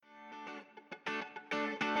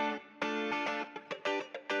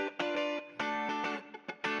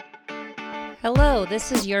Hello,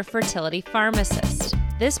 this is your fertility pharmacist.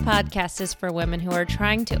 This podcast is for women who are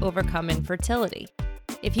trying to overcome infertility.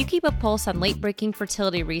 If you keep a pulse on late-breaking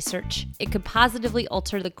fertility research, it could positively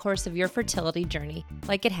alter the course of your fertility journey,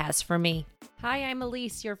 like it has for me. Hi, I'm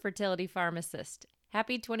Elise, your fertility pharmacist.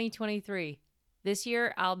 Happy 2023. This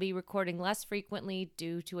year, I'll be recording less frequently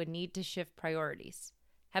due to a need to shift priorities.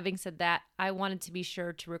 Having said that, I wanted to be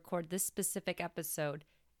sure to record this specific episode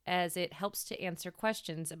as it helps to answer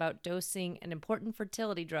questions about dosing an important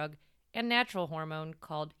fertility drug and natural hormone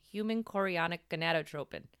called human chorionic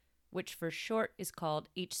gonadotropin, which for short is called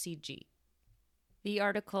HCG. The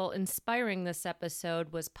article inspiring this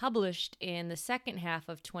episode was published in the second half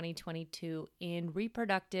of 2022 in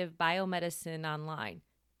Reproductive Biomedicine Online,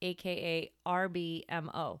 aka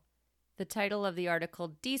RBMO. The title of the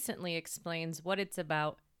article decently explains what it's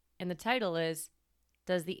about, and the title is,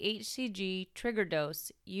 Does the HCG trigger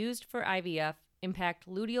dose used for IVF impact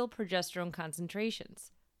luteal progesterone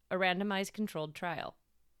concentrations? A randomized controlled trial.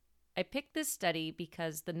 I picked this study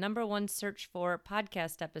because the number one search for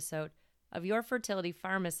podcast episode of Your Fertility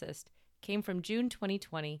Pharmacist came from June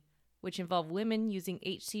 2020, which involved women using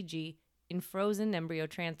HCG in frozen embryo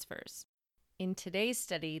transfers. In today's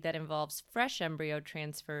study that involves fresh embryo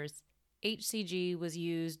transfers, HCG was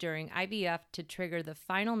used during IVF to trigger the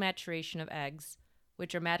final maturation of eggs,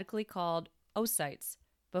 which are medically called oocytes,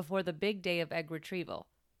 before the big day of egg retrieval.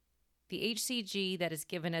 The HCG that is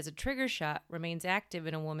given as a trigger shot remains active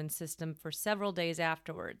in a woman's system for several days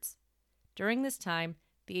afterwards. During this time,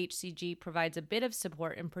 the HCG provides a bit of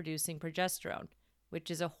support in producing progesterone, which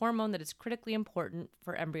is a hormone that is critically important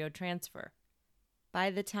for embryo transfer. By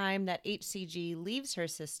the time that HCG leaves her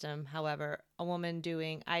system, however, a woman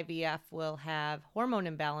doing IVF will have hormone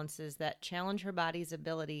imbalances that challenge her body's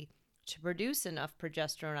ability to produce enough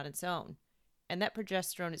progesterone on its own, and that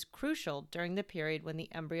progesterone is crucial during the period when the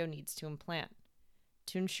embryo needs to implant.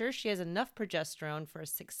 To ensure she has enough progesterone for a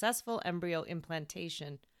successful embryo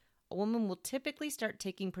implantation, a woman will typically start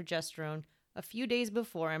taking progesterone a few days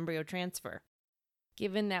before embryo transfer.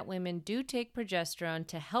 Given that women do take progesterone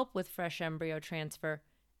to help with fresh embryo transfer,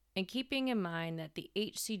 and keeping in mind that the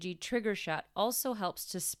HCG trigger shot also helps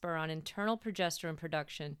to spur on internal progesterone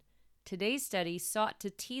production, today's study sought to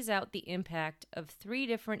tease out the impact of 3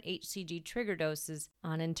 different HCG trigger doses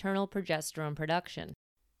on internal progesterone production.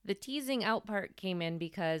 The teasing out part came in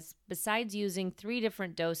because, besides using 3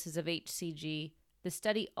 different doses of HCG, the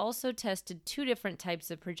study also tested 2 different types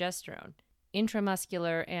of progesterone,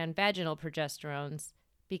 intramuscular and vaginal progesterones,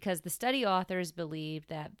 because the study authors believe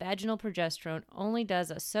that vaginal progesterone only does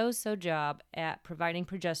a so-so job at providing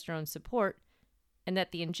progesterone support, and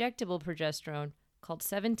that the injectable progesterone, called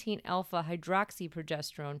 17-alpha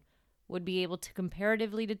hydroxyprogesterone, would be able to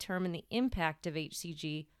comparatively determine the impact of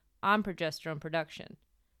HCG on progesterone production.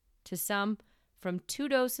 To sum, from 2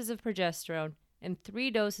 doses of progesterone and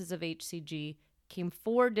 3 doses of HCG came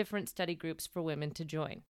 4 different study groups for women to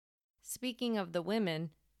join. Speaking of the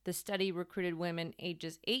women, the study recruited women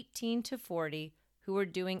ages 18 to 40 who were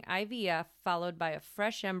doing IVF followed by a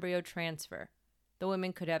fresh embryo transfer. The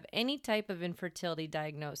women could have any type of infertility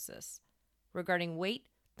diagnosis. Regarding weight,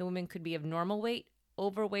 the women could be of normal weight,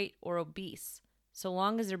 overweight, or obese, so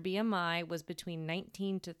long as their BMI was between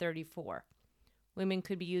 19 to 34. Women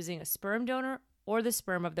could be using a sperm donor or the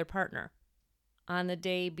sperm of their partner. On the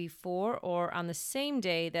day before or on the same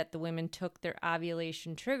day that the women took their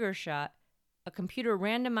ovulation trigger shot, a computer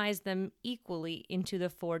randomized them equally into the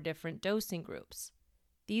 4 different dosing groups.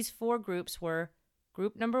 These 4 groups were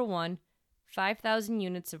Group number 1, 5,000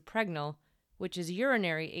 units of Pregnal, which is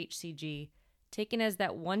urinary HCG, taken as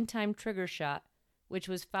that one-time trigger shot, which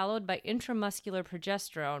was followed by intramuscular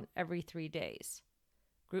progesterone every 3 days.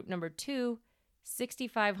 Group number 2,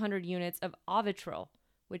 6,500 units of Ovitrol,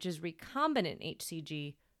 which is recombinant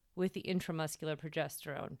HCG with the intramuscular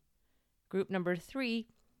progesterone. Group number 3,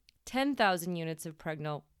 10,000 units of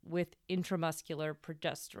Pregnal with intramuscular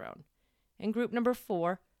progesterone. And group number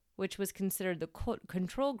 4, which was considered the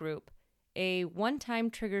control group, a one-time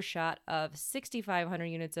trigger shot of 6,500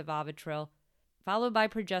 units of Ovitrol, followed by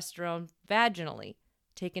progesterone vaginally,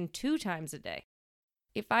 taken 2 times a day.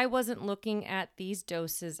 If I wasn't looking at these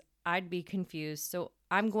doses, I'd be confused, so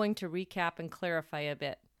I'm going to recap and clarify a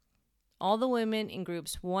bit. All the women in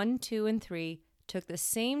groups 1, 2, and 3 took the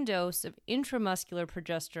same dose of intramuscular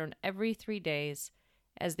progesterone every 3 days,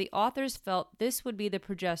 as the authors felt this would be the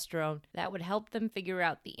progesterone that would help them figure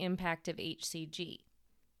out the impact of HCG.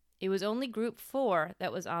 It was only group 4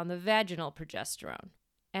 that was on the vaginal progesterone.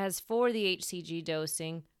 As for the HCG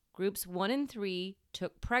dosing, groups 1 and 3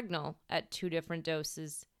 took Pregnal at 2 different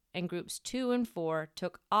doses, and groups 2 and 4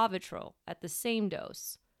 took Ovitrol at the same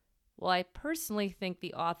dose. While I personally think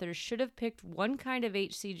the authors should have picked one kind of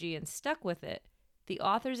HCG and stuck with it, the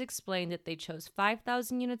authors explained that they chose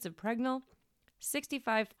 5,000 units of Pregnyl,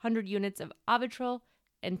 6,500 units of Avitril,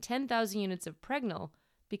 and 10,000 units of Pregnyl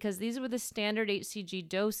because these were the standard HCG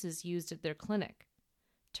doses used at their clinic.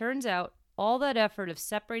 Turns out, all that effort of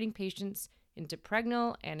separating patients into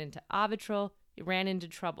Pregnyl and into Avitril ran into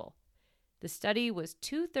trouble. The study was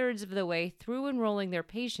 2/3 of the way through enrolling their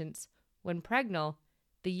patients when Pregnyl,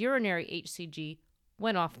 the urinary HCG,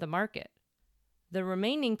 went off the market. The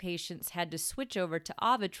remaining patients had to switch over to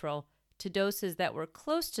Avitril to doses that were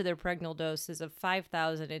close to their Pregnyl doses of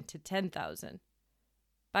 5,000 into 10,000.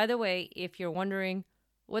 By the way, if you're wondering,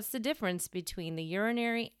 what's the difference between the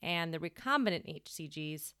urinary and the recombinant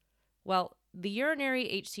HCGs? Well, the urinary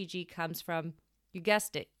HCG comes from, you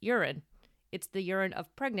guessed it, urine. It's the urine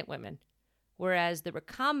of pregnant women, whereas the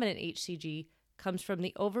recombinant HCG comes from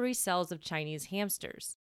the ovary cells of Chinese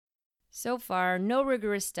hamsters. So far, no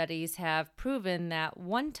rigorous studies have proven that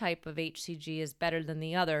one type of HCG is better than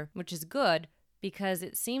the other, which is good because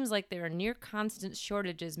it seems like there are near constant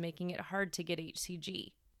shortages making it hard to get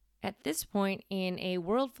HCG. At this point in a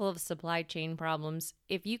world full of supply chain problems,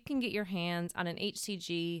 if you can get your hands on an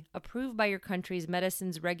HCG approved by your country's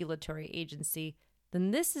medicines regulatory agency, then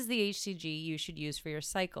this is the HCG you should use for your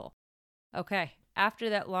cycle. Okay, after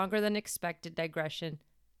that longer than expected digression,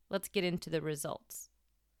 let's get into the results.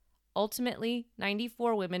 Ultimately,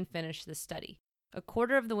 94 women finished the study. A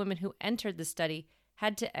quarter of the women who entered the study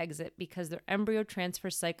had to exit because their embryo transfer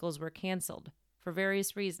cycles were canceled for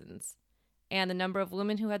various reasons, and the number of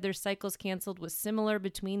women who had their cycles canceled was similar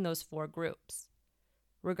between those four groups.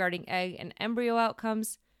 Regarding egg and embryo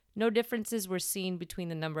outcomes, no differences were seen between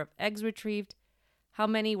the number of eggs retrieved, how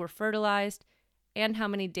many were fertilized, and how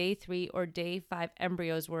many day 3 or day 5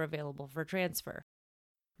 embryos were available for transfer.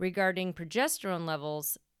 Regarding progesterone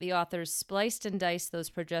levels, the authors spliced and diced those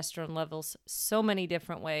progesterone levels so many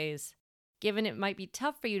different ways. Given it might be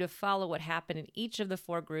tough for you to follow what happened in each of the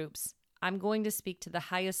four groups, I'm going to speak to the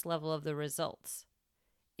highest level of the results.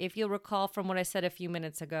 If you'll recall from what I said a few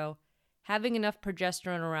minutes ago, having enough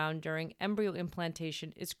progesterone around during embryo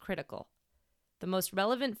implantation is critical. The most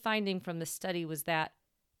relevant finding from the study was that,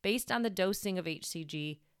 based on the dosing of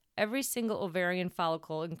HCG, every single ovarian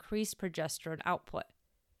follicle increased progesterone output.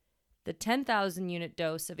 The 10,000 unit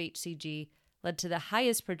dose of HCG led to the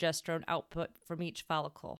highest progesterone output from each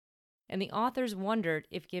follicle, and the authors wondered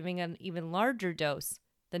if giving an even larger dose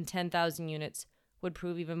than 10,000 units would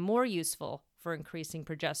prove even more useful for increasing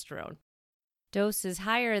progesterone. Doses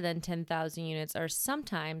higher than 10,000 units are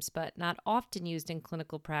sometimes, but not often, used in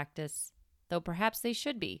clinical practice, though perhaps they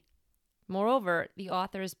should be. Moreover, the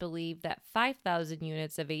authors believe that 5,000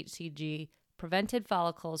 units of HCG prevented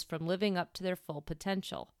follicles from living up to their full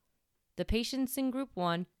potential. The patients in Group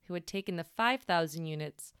 1 who had taken the 5,000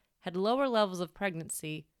 units had lower levels of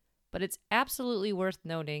pregnancy, but it's absolutely worth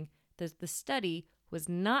noting that the study was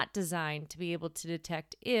not designed to be able to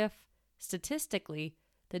detect if, statistically,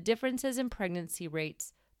 the differences in pregnancy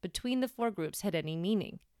rates between the four groups had any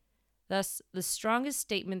meaning. Thus, the strongest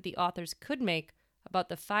statement the authors could make about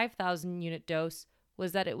the 5,000 unit dose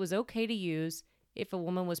was that it was okay to use if a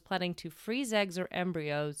woman was planning to freeze eggs or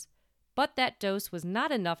embryos, but that dose was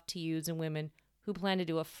not enough to use in women who plan to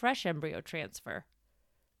do a fresh embryo transfer.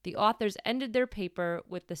 The authors ended their paper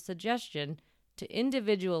with the suggestion to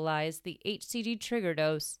individualize the HCG trigger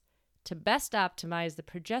dose to best optimize the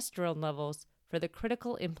progesterone levels for the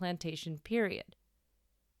critical implantation period.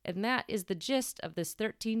 And that is the gist of this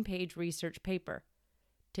 13-page research paper.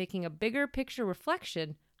 Taking a bigger picture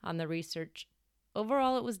reflection on the research,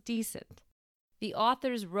 overall it was decent. The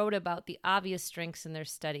authors wrote about the obvious strengths in their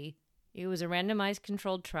study. It was a randomized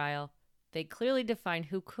controlled trial. They clearly defined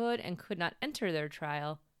who could and could not enter their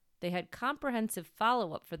trial. They had comprehensive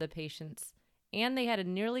follow-up for the patients, and they had a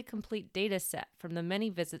nearly complete data set from the many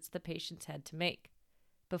visits the patients had to make.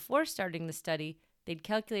 Before starting the study, they'd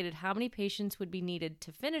calculated how many patients would be needed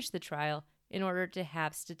to finish the trial in order to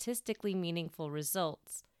have statistically meaningful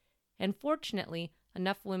results. And fortunately,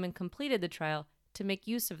 enough women completed the trial to make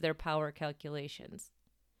use of their power calculations.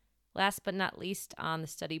 Last but not least, on the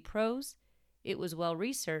study pros, it was well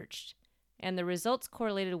researched, and the results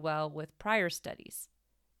correlated well with prior studies.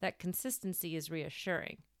 That consistency is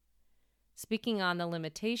reassuring. Speaking on the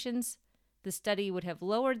limitations, the study would have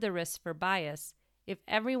lowered the risk for bias if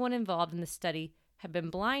everyone involved in the study had been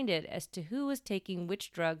blinded as to who was taking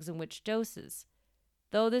which drugs and which doses,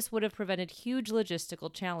 though this would have prevented huge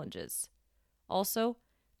logistical challenges. Also,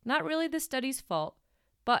 not really the study's fault,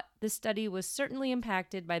 but the study was certainly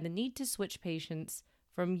impacted by the need to switch patients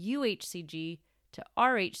from UHCG to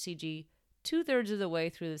RHCG 2/3 of the way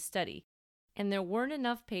through the study, and there weren't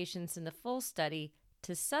enough patients in the full study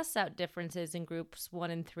to suss out differences in groups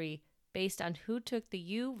 1 and 3 based on who took the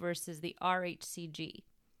U versus the RHCG.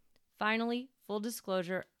 Finally, full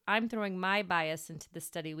disclosure, I'm throwing my bias into the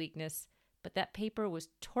study weakness, but that paper was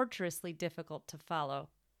torturously difficult to follow.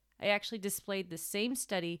 I actually displayed the same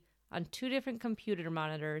study on 2 different computer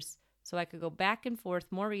monitors so I could go back and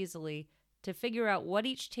forth more easily to figure out what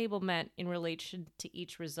each table meant in relation to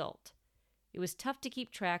each result. It was tough to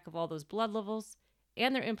keep track of all those blood levels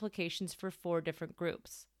and their implications for 4 different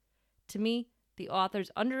groups. To me, the authors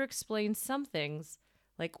underexplained some things,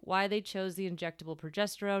 like why they chose the injectable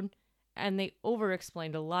progesterone, and they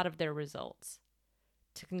overexplained a lot of their results.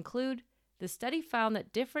 To conclude, the study found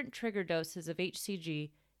that different trigger doses of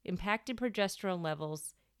HCG impacted progesterone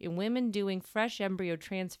levels in women doing fresh embryo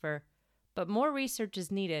transfer, but more research is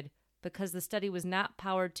needed because the study was not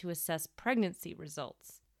powered to assess pregnancy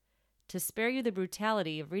results. To spare you the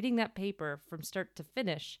brutality of reading that paper from start to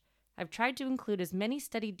finish, I've tried to include as many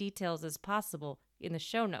study details as possible in the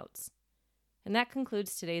show notes. And that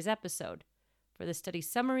concludes today's episode. For the study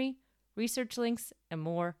summary, research links, and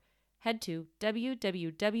more, head to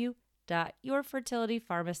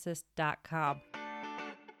www.yourfertilitypharmacist.com.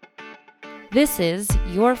 This is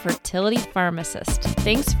Your Fertility Pharmacist.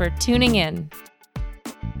 Thanks for tuning in.